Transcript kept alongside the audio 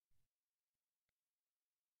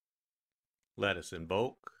Let us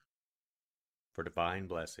invoke for divine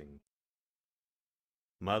blessing.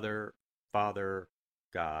 Mother, Father,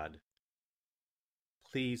 God,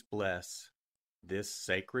 please bless this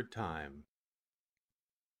sacred time.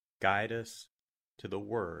 Guide us to the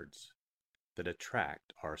words that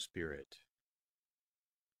attract our spirit.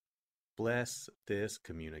 Bless this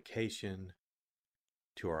communication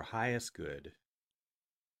to our highest good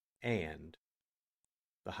and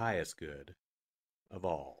the highest good of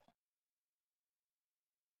all.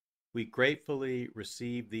 We gratefully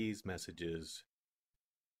receive these messages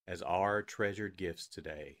as our treasured gifts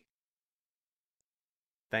today.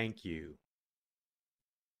 Thank you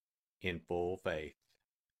in full faith.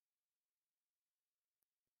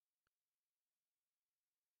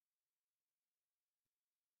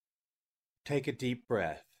 Take a deep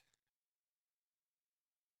breath.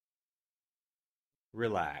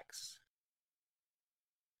 Relax.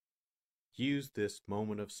 Use this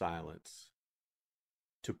moment of silence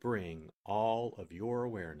to bring all of your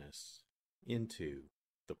awareness into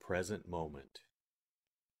the present moment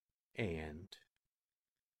and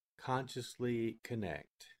consciously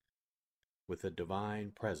connect with the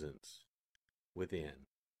divine presence within.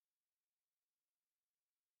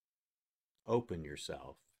 Open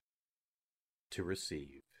yourself to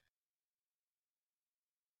receive.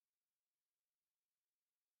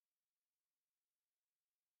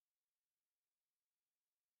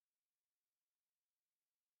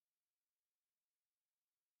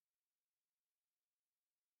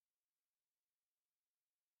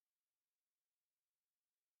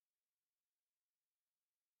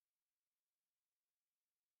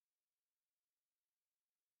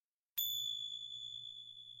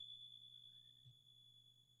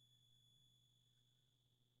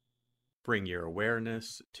 Bring your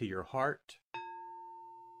awareness to your heart.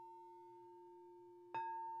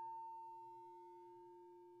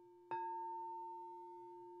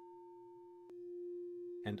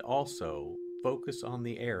 And also focus on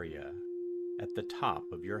the area at the top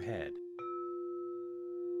of your head.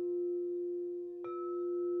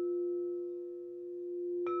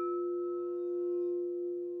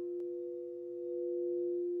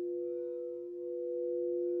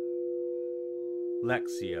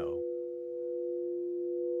 Lectio.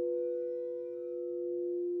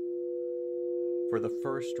 For the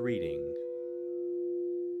first reading,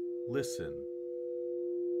 listen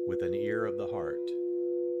with an ear of the heart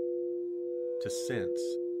to sense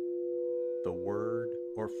the word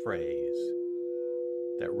or phrase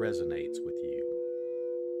that resonates with you.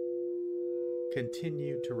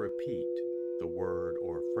 Continue to repeat the word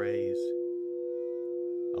or phrase.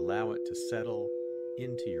 Allow it to settle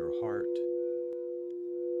into your heart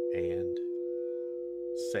and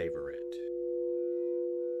savor it.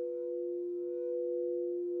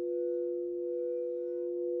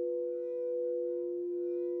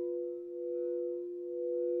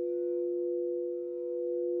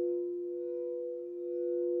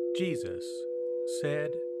 Jesus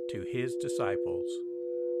said to his disciples,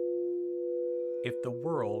 "If the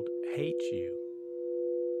world hates you,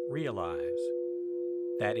 realize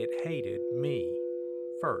that it hated me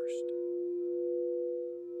first.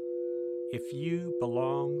 If you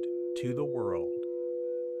belonged to the world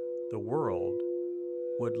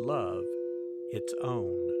would love its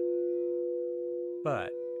own.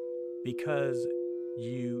 But because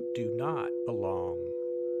you do not belong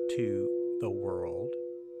to the world,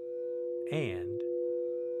 and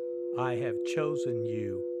I have chosen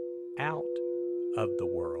you out of the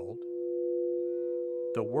world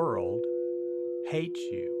hates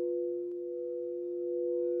you.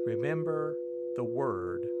 Remember the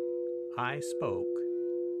word I spoke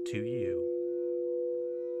to you.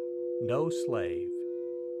 No slave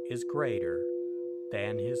is greater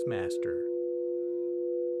than his master.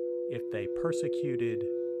 If they persecuted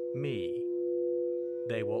me,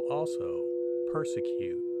 they will also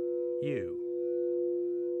persecute you.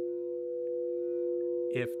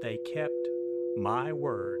 If they kept my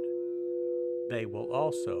word, they will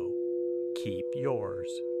also keep yours.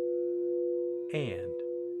 And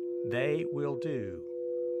they will do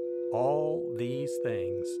all these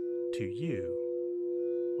things to you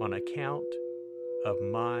on account of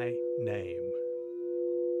my name,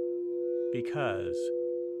 because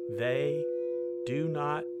they do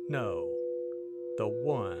not know the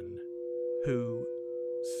one who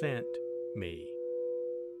sent me."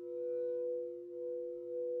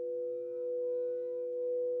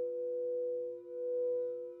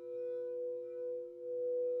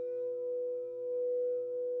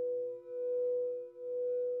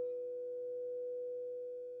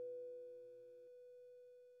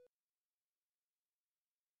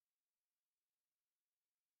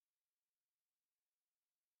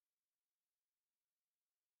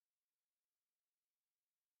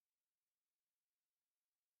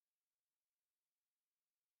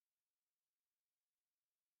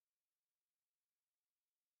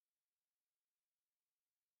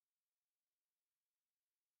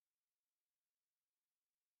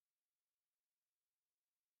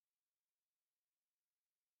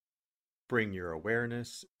 Bring your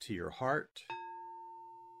awareness to your heart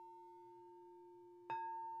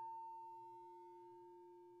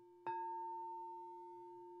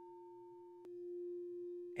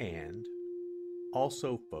and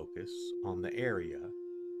also focus on the area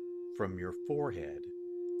from your forehead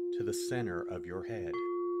to the center of your head.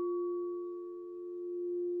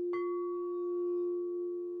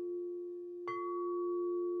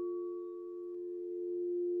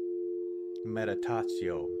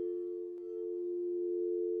 Meditatio.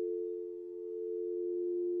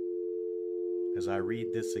 As I read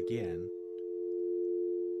this again,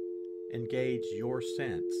 engage your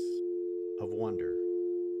sense of wonder.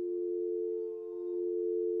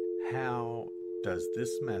 How does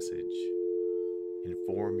this message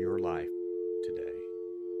inform your life today?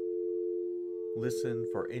 Listen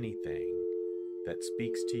for anything that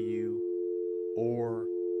speaks to you or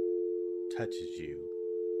touches you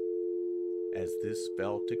as this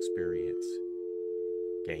felt experience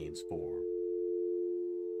gains form.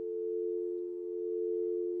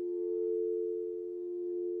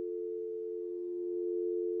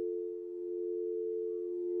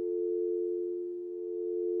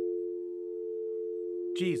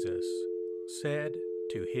 Jesus said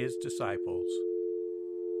to his disciples,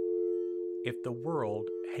 "If the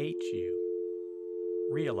world hates you,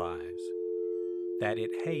 realize that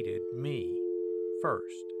it hated me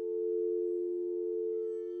first.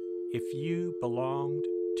 If you belonged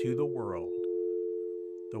to the world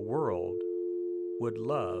would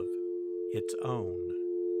love its own.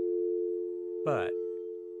 But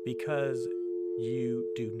because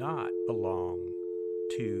you do not belong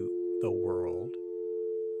to the world,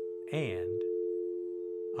 and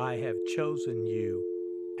I have chosen you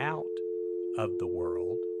out of the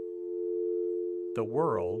world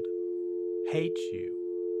hates you.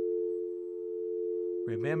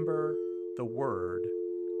 Remember the word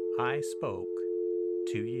I spoke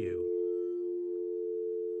to you.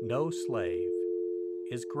 No slave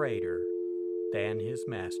is greater than his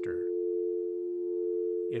master.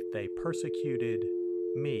 If they persecuted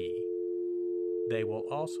me, they will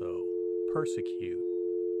also persecute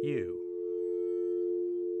you.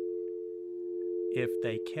 If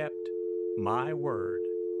they kept my word,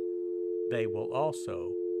 they will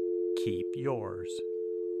also keep yours.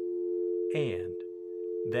 And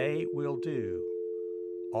they will do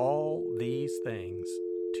all these things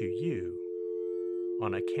to you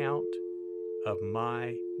on account of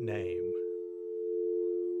my name,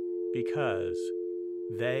 because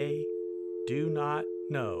they do not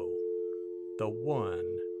know the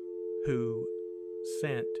one who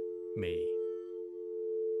sent me."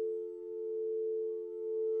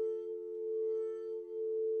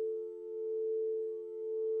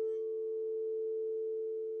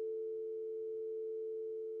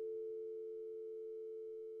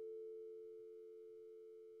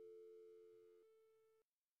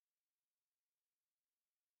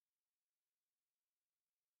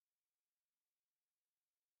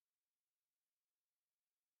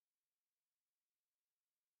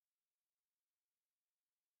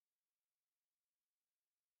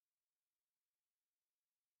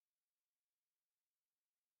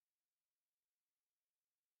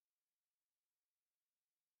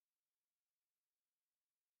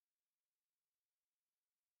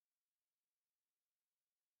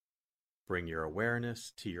 Bring your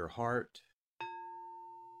awareness to your heart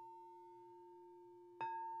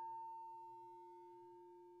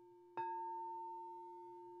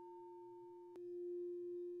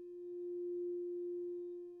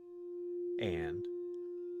and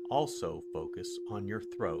also focus on your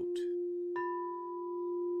throat.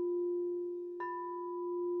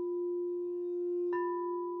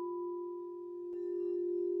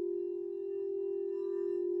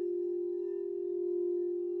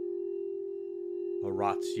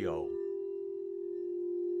 Oratio.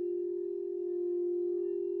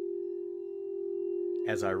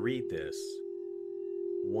 As I read this,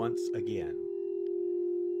 once again,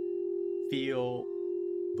 feel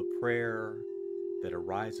the prayer that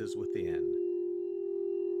arises within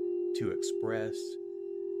to express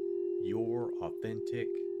your authentic,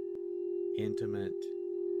 intimate,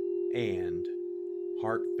 and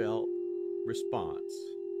heartfelt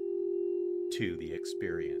response to the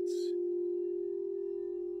experience.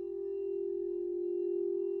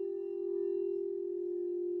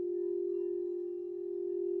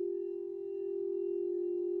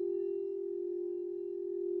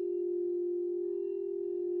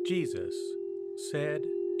 Jesus said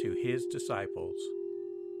to his disciples,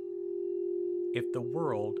 "If the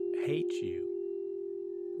world hates you,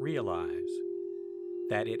 realize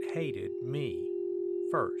that it hated me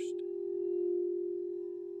first.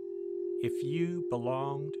 If you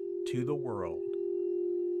belonged to the world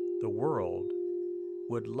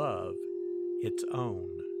would love its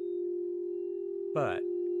own. But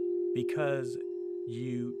because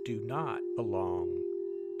you do not belong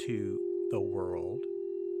to the world,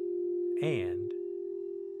 and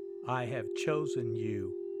I have chosen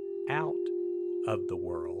you out of the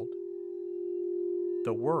world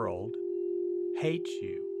hates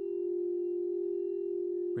you.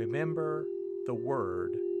 Remember the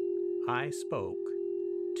word I spoke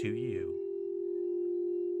to you.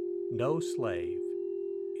 No slave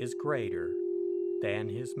is greater than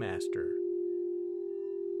his master.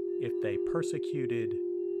 If they persecuted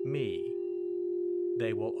me,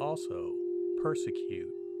 they will also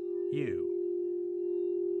persecute you.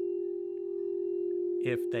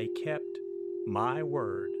 If they kept my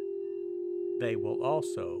word, they will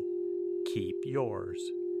also keep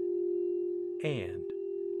yours. And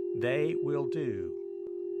they will do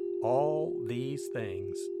all these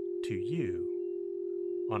things to you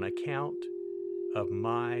on account of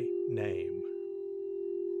my name,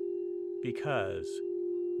 because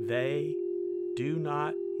they do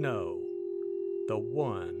not know the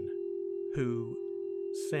one who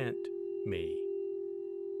sent me.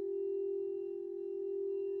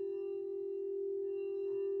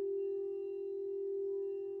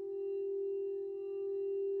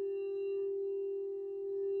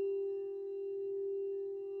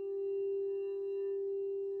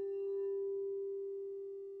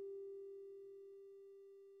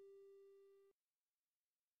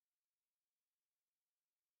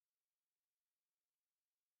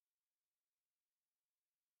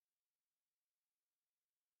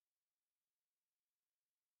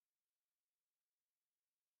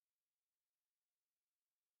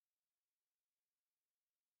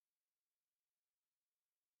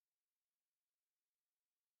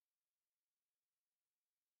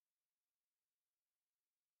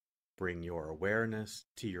 Bring your awareness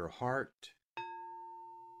to your heart.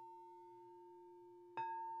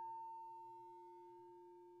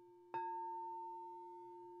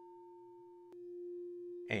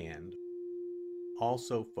 And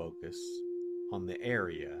also focus on the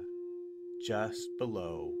area just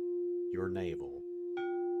below your navel.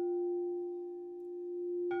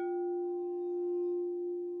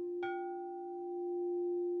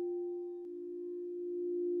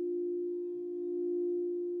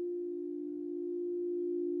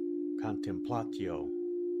 Contemplatio.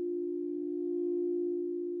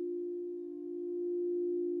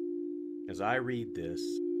 As I read this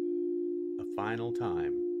a final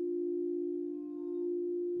time,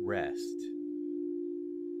 rest.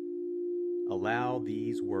 Allow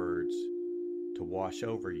these words to wash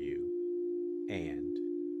over you and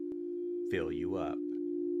fill you up.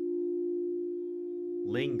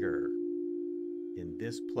 Linger in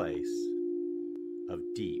this place of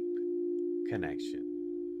deep connection.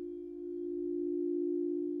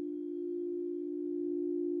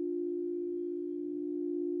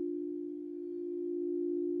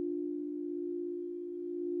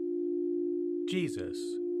 Jesus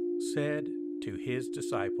said to his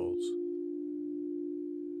disciples,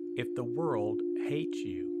 "If the world hates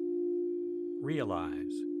you,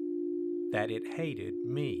 realize that it hated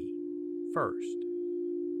me first.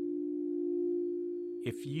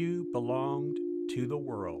 If you belonged to the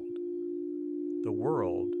world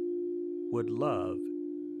would love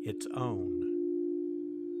its own.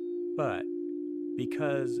 But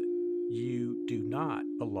because you do not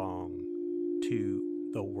belong to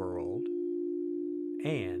the world,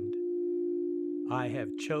 and I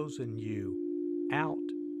have chosen you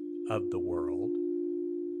out of the world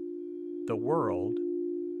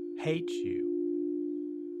hates you.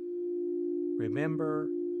 Remember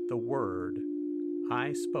the word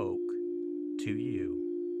I spoke to you.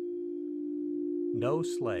 No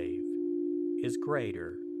slave is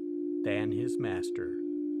greater than his master.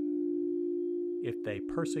 If they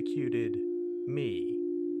persecuted me,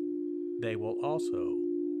 they will also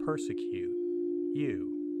persecute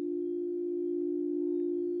you.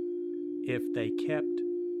 If they kept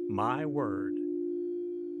my word,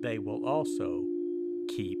 they will also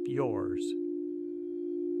keep yours.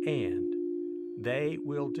 And they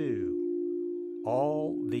will do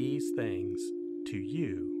all these things to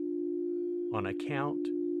you on account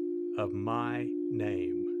of my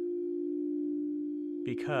name,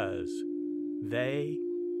 because they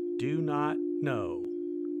do not know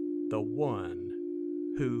the one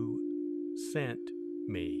who sent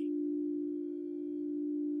me."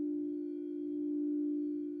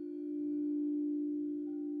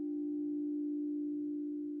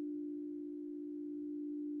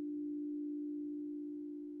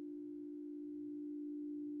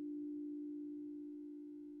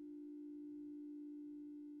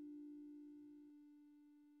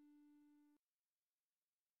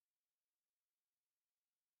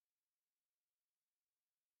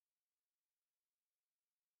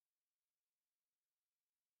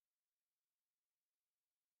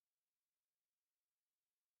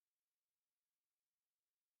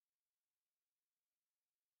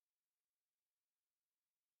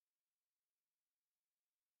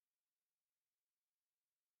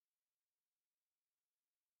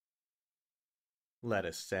 Let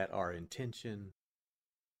us set our intention,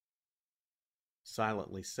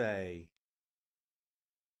 silently say,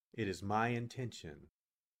 "It is my intention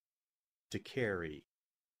to carry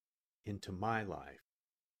into my life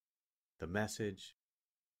the message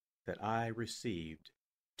that I received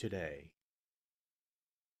today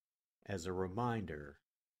as a reminder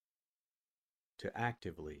to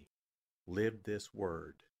actively live this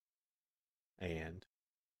word and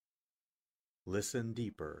listen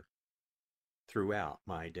deeper throughout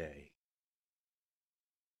my day."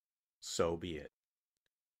 So be it.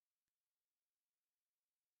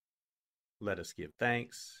 Let us give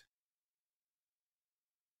thanks.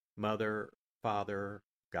 Mother, Father,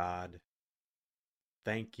 God,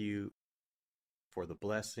 thank you for the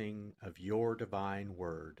blessing of your divine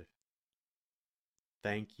word.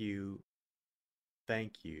 Thank you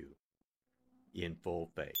in full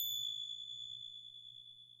faith.